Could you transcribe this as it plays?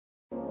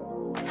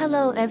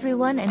Hello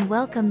everyone and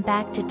welcome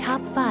back to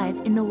Top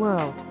 5 in the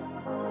World.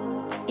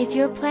 If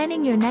you're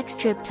planning your next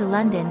trip to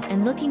London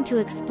and looking to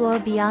explore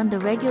beyond the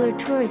regular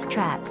tourist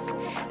traps,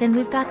 then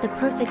we've got the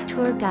perfect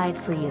tour guide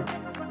for you.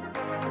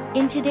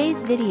 In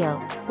today's video,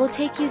 we'll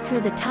take you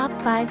through the top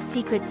 5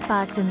 secret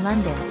spots in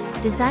London,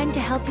 designed to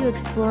help you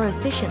explore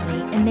efficiently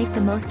and make the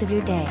most of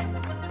your day.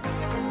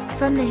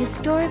 From the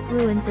historic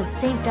ruins of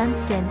St.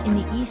 Dunstan in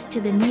the east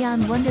to the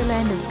neon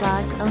wonderland of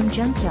God's own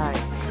junkyard,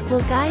 we'll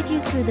guide you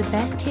through the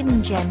best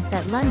hidden gems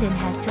that London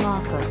has to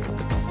offer.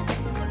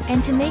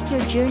 And to make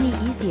your journey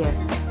easier,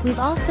 we've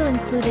also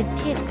included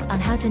tips on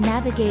how to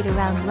navigate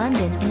around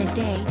London in a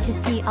day to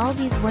see all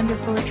these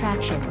wonderful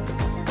attractions.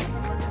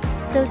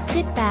 So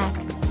sit back,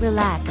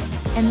 relax,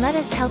 and let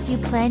us help you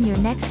plan your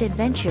next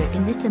adventure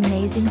in this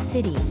amazing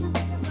city.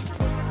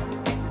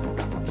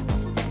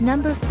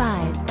 Number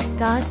 5.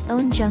 God's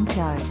own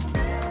junkyard.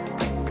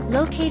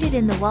 Located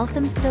in the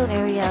Walthamstow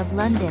area of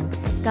London,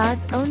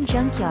 God's own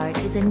junkyard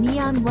is a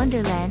neon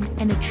wonderland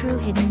and a true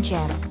hidden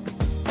gem.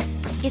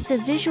 It's a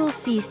visual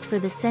feast for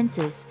the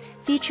senses,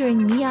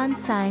 featuring neon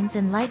signs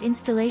and light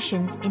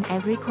installations in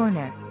every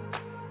corner.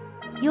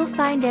 You'll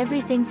find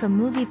everything from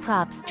movie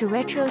props to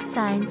retro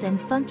signs and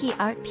funky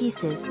art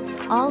pieces,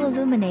 all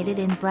illuminated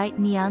in bright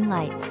neon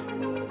lights.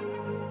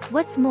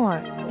 What's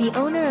more, the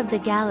owner of the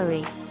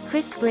gallery,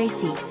 Chris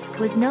Bracey,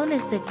 was known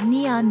as the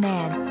Neon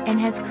Man, and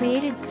has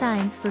created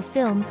signs for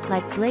films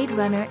like Blade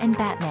Runner and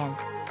Batman.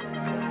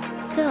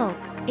 So,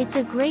 it's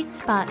a great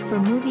spot for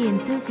movie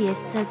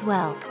enthusiasts as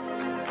well.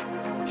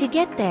 To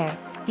get there,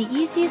 the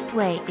easiest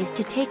way is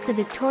to take the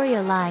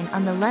Victoria line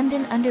on the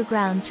London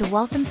Underground to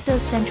Walthamstow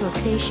Central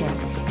Station,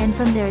 and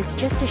from there it's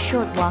just a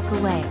short walk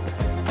away.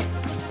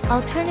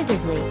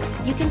 Alternatively,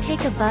 you can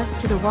take a bus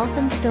to the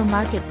Walthamstow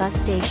Market bus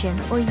station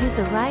or use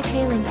a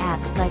ride-hailing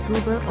app like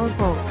Uber or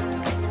Bolt.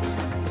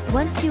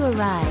 Once you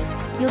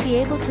arrive, you'll be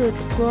able to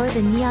explore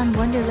the neon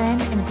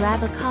wonderland and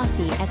grab a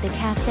coffee at the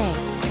cafe,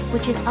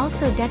 which is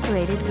also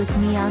decorated with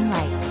neon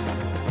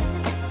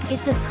lights.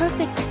 It's a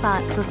perfect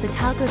spot for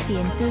photography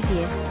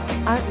enthusiasts,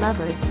 art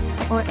lovers,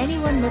 or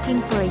anyone looking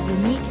for a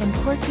unique and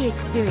quirky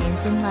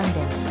experience in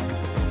London.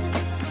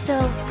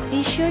 So,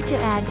 be sure to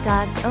add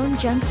God's own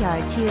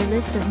junkyard to your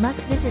list of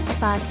must-visit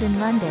spots in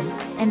London,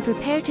 and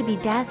prepare to be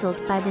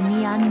dazzled by the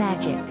neon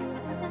magic.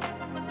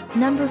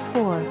 Number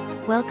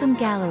 4. Welcome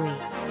Gallery.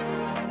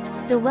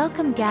 The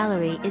Welcome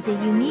Gallery is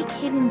a unique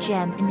hidden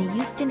gem in the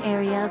Euston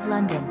area of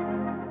London.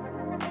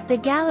 The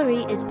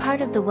gallery is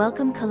part of the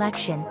Welcome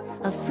Collection,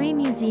 a free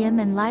museum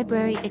and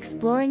library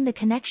exploring the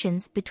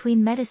connections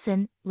between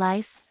medicine,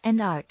 life, and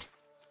art.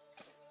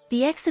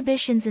 The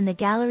exhibitions in the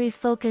gallery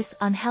focus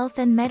on health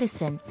and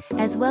medicine,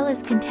 as well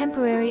as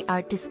contemporary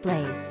art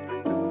displays.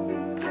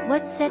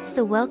 What sets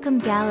the Welcome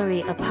Gallery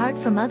apart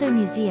from other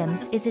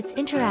museums is its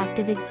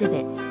interactive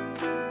exhibits.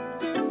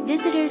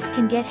 Visitors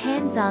can get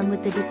hands-on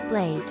with the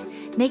displays,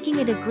 making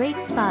it a great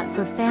spot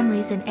for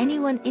families and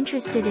anyone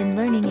interested in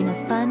learning in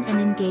a fun and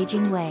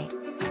engaging way.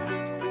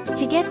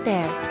 To get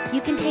there, you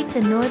can take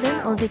the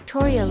Northern or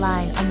Victoria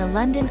line on the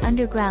London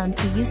Underground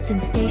to Euston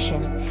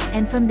Station,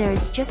 and from there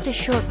it's just a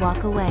short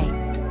walk away.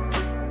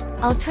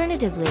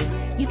 Alternatively,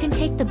 you can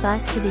take the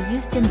bus to the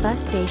Euston bus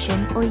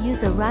station or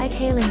use a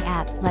ride-hailing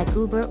app like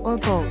Uber or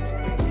Bolt.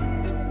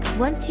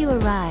 Once you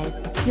arrive,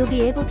 you'll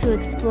be able to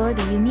explore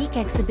the unique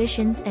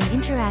exhibitions and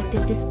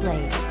interactive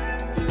displays.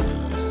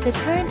 The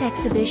current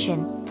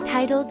exhibition,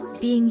 titled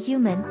Being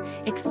Human,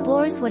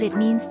 explores what it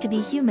means to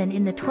be human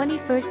in the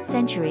 21st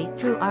century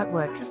through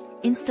artworks,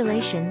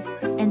 installations,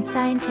 and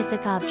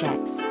scientific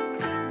objects.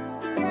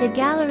 The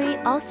gallery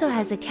also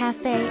has a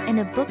cafe and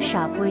a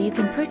bookshop where you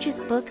can purchase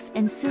books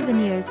and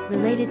souvenirs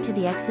related to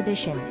the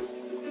exhibitions.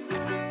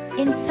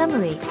 In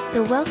summary,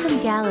 the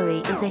Welcome Gallery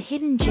is a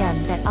hidden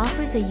gem that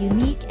offers a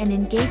unique and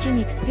engaging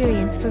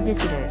experience for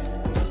visitors.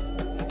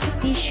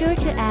 Be sure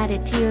to add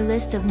it to your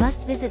list of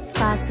must-visit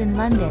spots in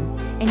London,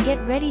 and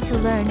get ready to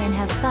learn and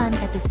have fun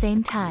at the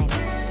same time.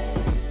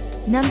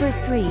 Number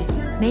 3.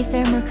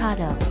 Mayfair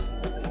Mercato.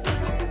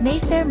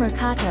 Mayfair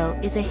Mercato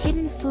is a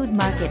hidden food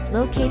market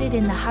located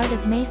in the heart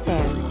of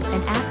Mayfair,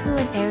 an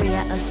affluent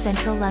area of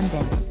central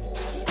London.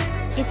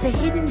 It's a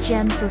hidden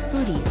gem for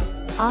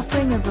foodies,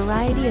 offering a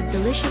variety of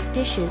delicious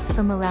dishes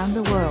from around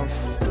the world.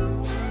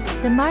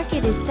 The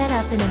market is set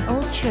up in an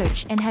old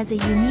church and has a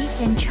unique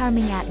and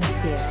charming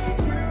atmosphere.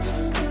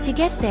 To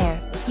get there,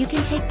 you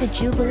can take the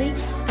Jubilee,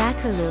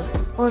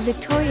 Bakerloo, or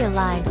Victoria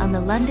line on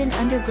the London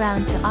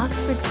Underground to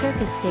Oxford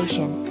Circus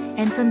Station,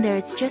 and from there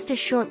it's just a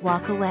short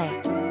walk away.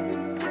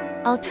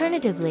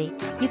 Alternatively,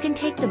 you can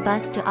take the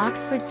bus to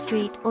Oxford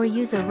Street or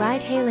use a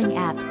ride-hailing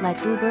app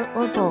like Uber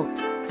or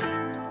Bolt.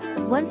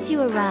 Once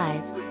you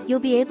arrive, you'll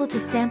be able to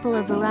sample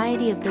a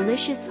variety of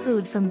delicious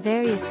food from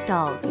various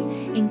stalls,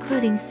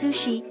 including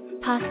sushi,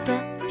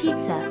 pasta,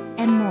 pizza,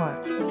 and more.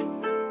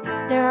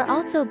 There are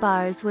also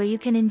bars where you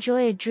can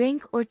enjoy a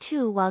drink or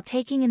two while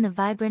taking in the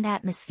vibrant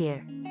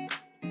atmosphere.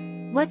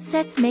 What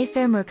sets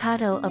Mayfair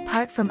Mercato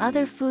apart from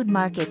other food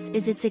markets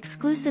is its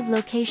exclusive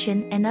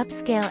location and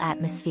upscale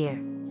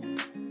atmosphere.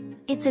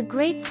 It's a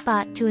great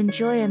spot to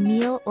enjoy a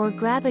meal or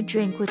grab a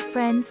drink with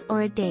friends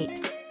or a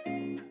date.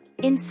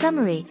 In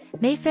summary,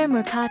 Mayfair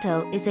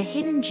Mercato is a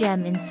hidden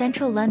gem in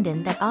central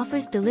London that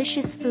offers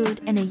delicious food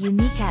and a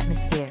unique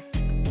atmosphere.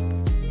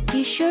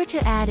 Be sure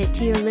to add it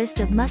to your list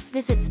of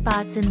must-visit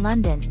spots in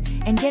London,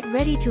 and get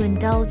ready to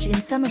indulge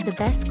in some of the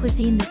best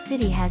cuisine the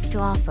city has to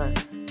offer.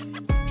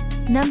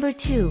 Number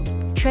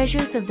 2.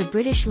 Treasures of the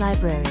British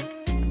Library.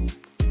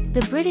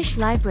 The British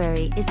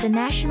Library is the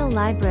National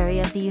Library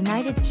of the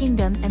United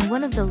Kingdom and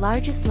one of the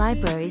largest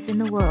libraries in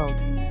the world.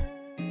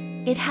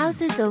 It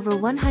houses over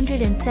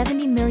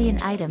 170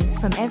 million items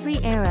from every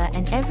era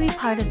and every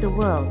part of the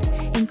world,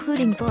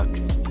 including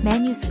books,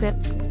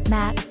 manuscripts,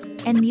 maps,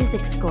 and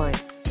music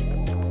scores.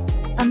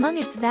 Among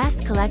its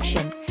vast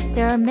collection,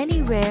 there are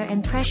many rare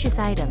and precious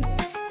items,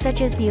 such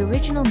as the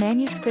original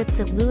manuscripts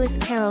of Lewis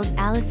Carroll's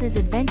Alice's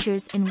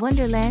Adventures in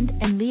Wonderland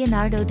and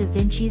Leonardo da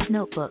Vinci's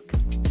Notebook.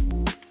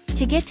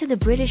 To get to the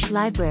British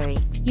Library,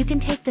 you can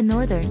take the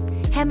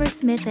Northern,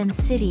 Hammersmith and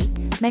City,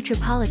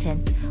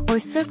 Metropolitan, or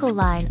Circle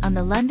line on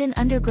the London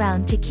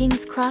Underground to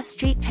King's Cross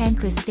Street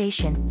Pancras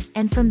Station,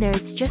 and from there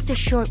it's just a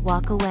short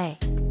walk away.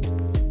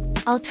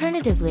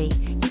 Alternatively,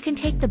 you can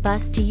take the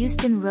bus to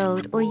Euston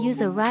Road or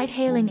use a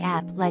ride-hailing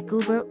app like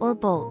Uber or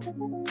Bolt.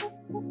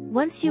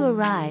 Once you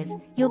arrive,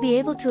 you'll be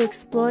able to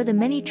explore the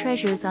many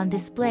treasures on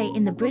display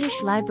in the British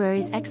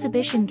Library's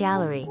exhibition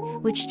gallery,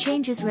 which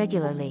changes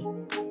regularly.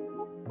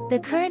 The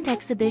current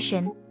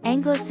exhibition,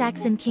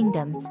 Anglo-Saxon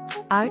Kingdoms,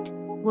 Art,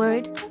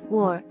 Word,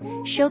 War,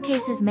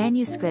 showcases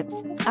manuscripts,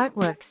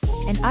 artworks,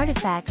 and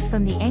artifacts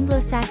from the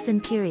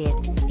Anglo-Saxon period,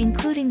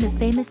 including the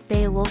famous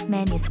Beowulf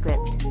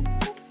manuscript.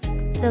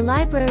 The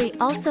library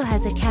also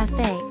has a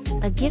cafe,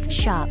 a gift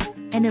shop,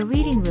 and a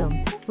reading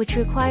room, which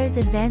requires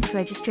advance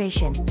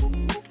registration.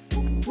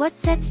 What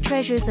sets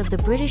Treasures of the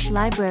British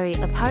Library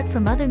apart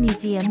from other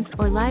museums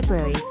or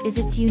libraries is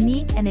its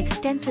unique and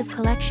extensive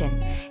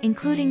collection,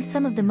 including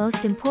some of the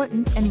most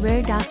important and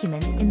rare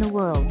documents in the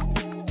world.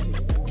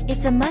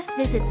 It's a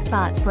must-visit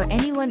spot for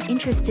anyone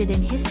interested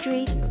in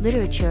history,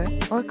 literature,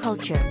 or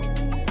culture.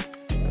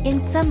 In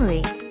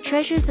summary,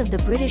 Treasures of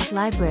the British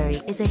Library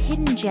is a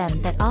hidden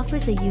gem that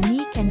offers a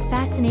unique and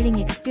fascinating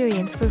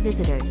experience for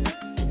visitors.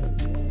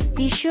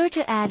 Be sure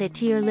to add it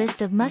to your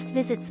list of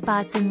must-visit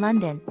spots in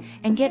London,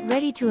 and get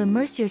ready to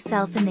immerse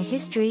yourself in the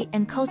history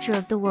and culture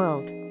of the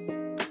world.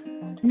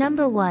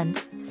 Number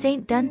 1.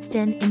 St.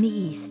 Dunstan in the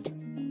East.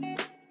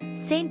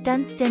 St.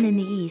 Dunstan in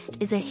the East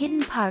is a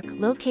hidden park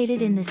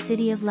located in the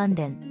City of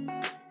London.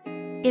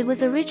 It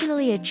was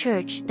originally a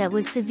church that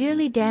was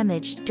severely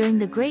damaged during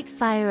the Great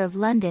Fire of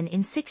London in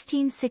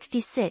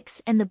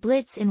 1666 and the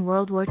Blitz in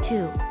World War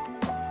II.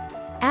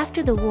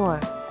 After the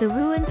war, the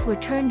ruins were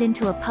turned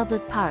into a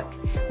public park,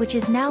 which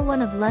is now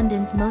one of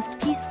London's most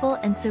peaceful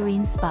and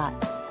serene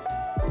spots.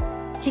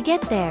 To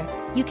get there,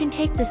 you can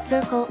take the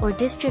Circle or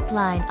District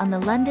line on the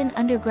London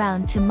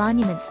Underground to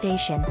Monument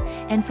Station,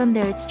 and from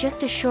there it's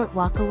just a short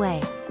walk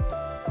away.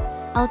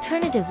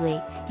 Alternatively,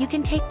 you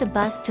can take the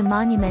bus to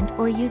Monument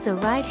or use a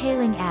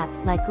ride-hailing app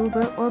like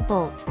Uber or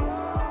Bolt.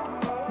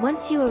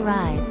 Once you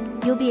arrive,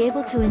 you'll be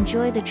able to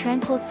enjoy the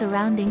tranquil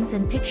surroundings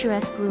and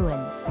picturesque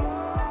ruins.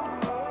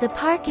 The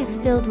park is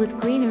filled with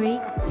greenery,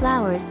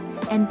 flowers,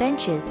 and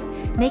benches,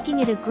 making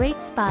it a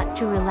great spot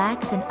to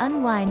relax and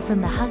unwind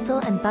from the hustle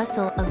and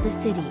bustle of the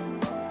city.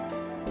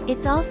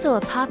 It's also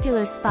a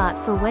popular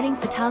spot for wedding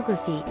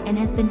photography and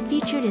has been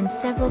featured in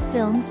several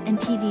films and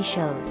TV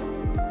shows.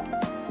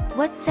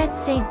 What sets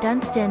St.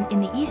 Dunstan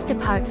in the East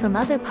apart from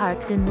other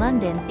parks in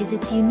London is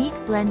its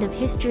unique blend of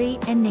history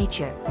and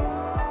nature.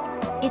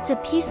 It's a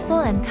peaceful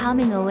and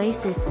calming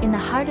oasis in the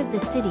heart of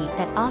the city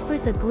that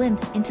offers a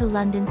glimpse into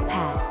London's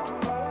past.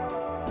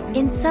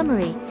 In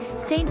summary,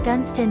 St.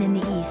 Dunstan in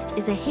the East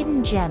is a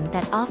hidden gem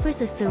that offers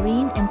a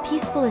serene and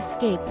peaceful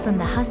escape from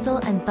the hustle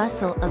and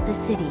bustle of the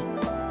city.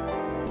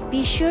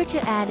 Be sure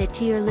to add it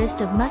to your list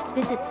of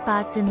must-visit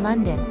spots in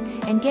London,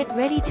 and get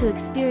ready to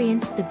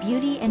experience the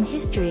beauty and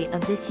history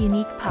of this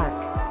unique park.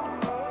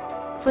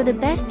 For the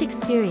best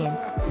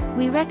experience,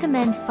 we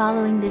recommend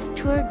following this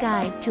tour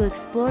guide to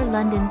explore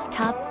London's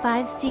top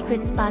 5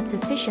 secret spots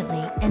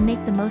efficiently and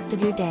make the most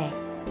of your day.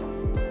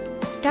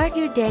 Start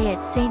your day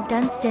at St.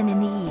 Dunstan in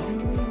the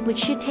East, which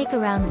should take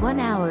around 1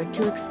 hour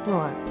to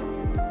explore.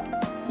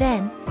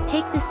 Then,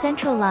 take the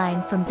Central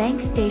line from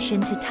Bank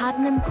Station to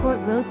Tottenham Court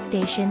Road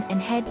Station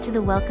and head to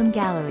the Welcome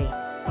Gallery.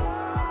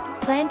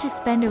 Plan to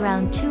spend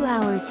around 2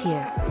 hours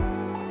here.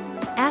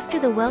 After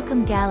the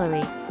Welcome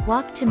Gallery,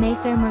 walk to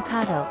Mayfair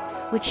Mercato,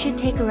 which should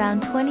take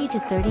around 20 to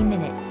 30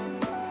 minutes.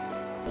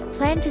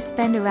 Plan to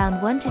spend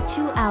around 1 to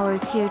 2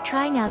 hours here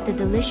trying out the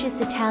delicious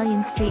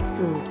Italian street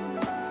food.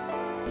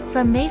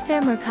 From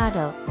Mayfair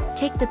Mercato,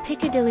 take the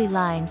Piccadilly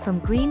line from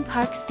Green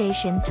Park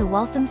Station to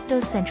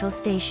Walthamstow Central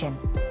Station.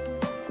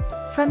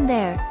 From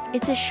there,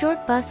 it's a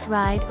short bus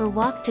ride or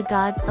walk to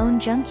God's Own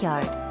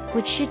Junkyard,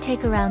 which should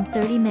take around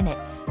 30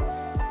 minutes.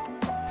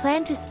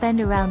 Plan to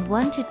spend around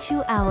 1 to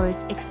 2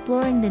 hours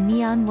exploring the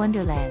Neon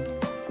Wonderland.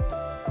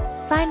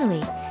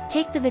 Finally,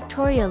 take the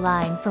Victoria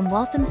Line from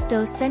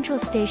Walthamstow Central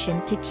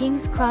Station to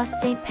King's Cross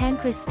St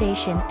Pancras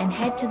Station and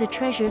head to the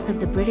treasures of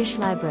the British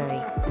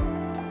Library.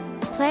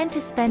 Plan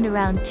to spend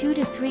around 2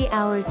 to 3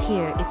 hours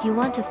here if you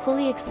want to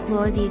fully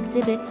explore the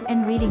exhibits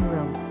and reading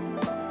room.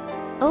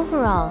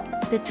 Overall,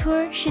 the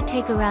tour should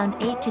take around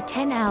 8 to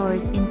 10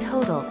 hours in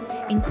total,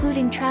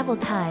 including travel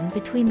time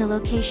between the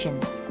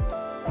locations.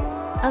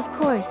 Of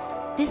course,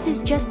 this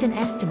is just an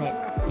estimate,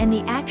 and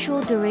the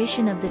actual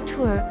duration of the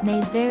tour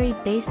may vary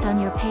based on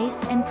your pace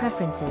and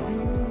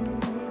preferences.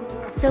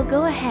 So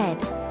go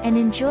ahead and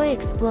enjoy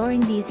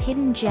exploring these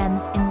hidden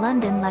gems in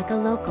London like a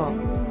local.